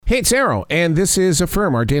Hey, it's Arrow, and this is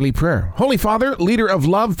Affirm, our daily prayer. Holy Father, leader of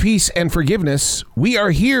love, peace, and forgiveness, we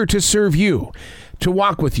are here to serve you, to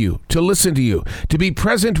walk with you, to listen to you, to be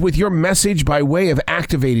present with your message by way of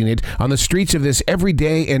activating it on the streets of this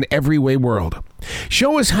everyday and everyway world.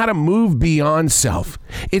 Show us how to move beyond self.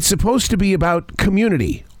 It's supposed to be about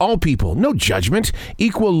community, all people, no judgment,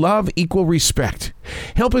 equal love, equal respect.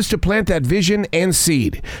 Help us to plant that vision and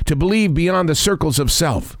seed, to believe beyond the circles of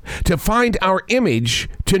self, to find our image,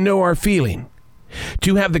 to know our feeling.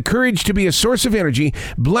 To have the courage to be a source of energy,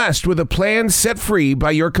 blessed with a plan set free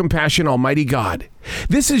by your compassion, Almighty God.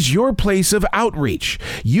 This is your place of outreach.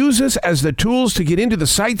 Use us as the tools to get into the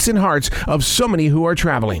sights and hearts of so many who are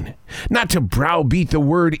traveling. Not to browbeat the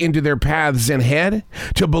word into their paths and head,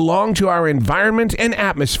 to belong to our environment and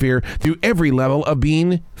atmosphere through every level of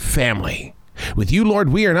being family. With you, Lord,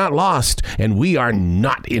 we are not lost, and we are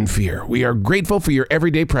not in fear. We are grateful for your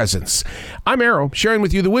everyday presence. I'm Arrow, sharing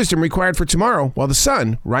with you the wisdom required for tomorrow while the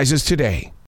sun rises today.